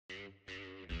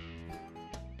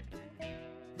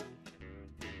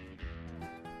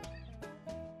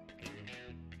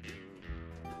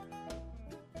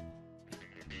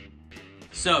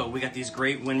So we got these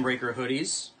great windbreaker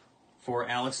hoodies for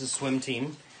Alex's swim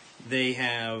team. They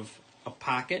have a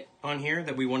pocket on here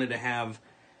that we wanted to have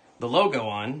the logo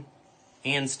on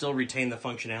and still retain the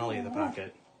functionality of the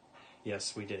pocket.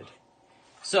 Yes, we did.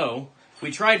 So we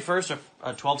tried first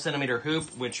a 12 centimeter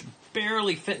hoop, which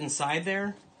barely fit inside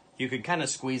there. You could kind of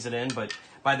squeeze it in, but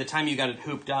by the time you got it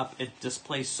hooped up, it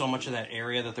displaced so much of that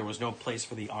area that there was no place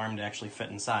for the arm to actually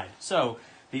fit inside. So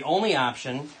the only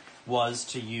option was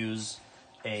to use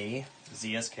a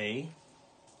ZSK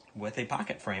with a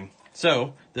pocket frame.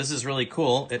 So this is really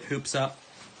cool. It hoops up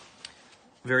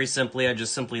very simply. I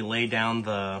just simply lay down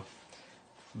the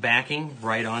backing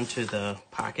right onto the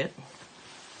pocket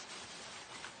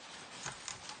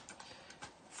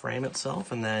frame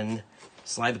itself, and then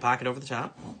slide the pocket over the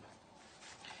top,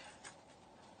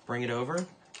 bring it over,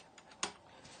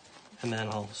 and then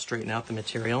I'll straighten out the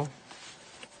material.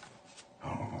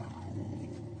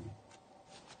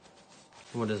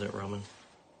 What is it, Roman?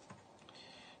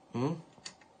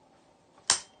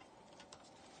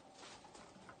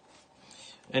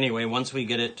 Anyway, once we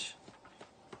get it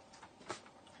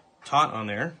taut on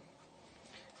there,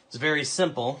 it's very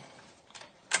simple.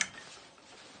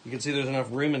 You can see there's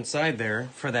enough room inside there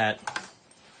for that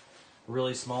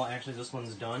really small. Actually, this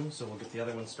one's done, so we'll get the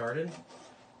other one started.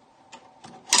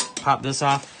 Pop this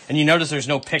off, and you notice there's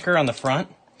no picker on the front.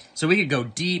 So we could go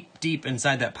deep, deep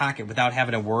inside that pocket without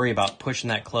having to worry about pushing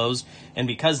that closed. And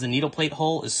because the needle plate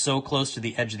hole is so close to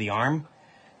the edge of the arm,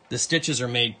 the stitches are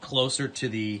made closer to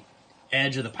the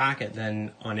edge of the pocket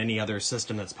than on any other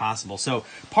system that's possible. So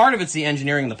part of it's the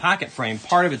engineering of the pocket frame,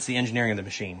 part of it's the engineering of the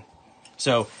machine.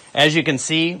 So as you can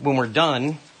see, when we're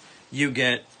done, you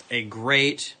get a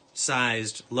great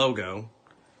sized logo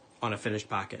on a finished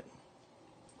pocket.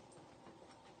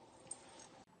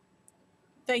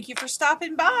 Thank you for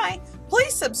stopping by.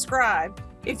 Please subscribe.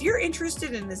 If you're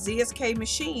interested in the ZSK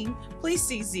machine, please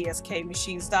see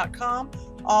zskmachines.com.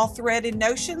 All threaded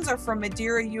notions are from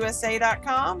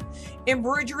MadeiraUSA.com.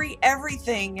 Embroidery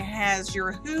Everything has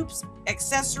your hoops,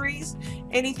 accessories,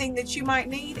 anything that you might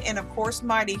need, and of course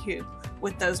Mighty Hoop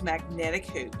with those magnetic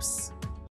hoops.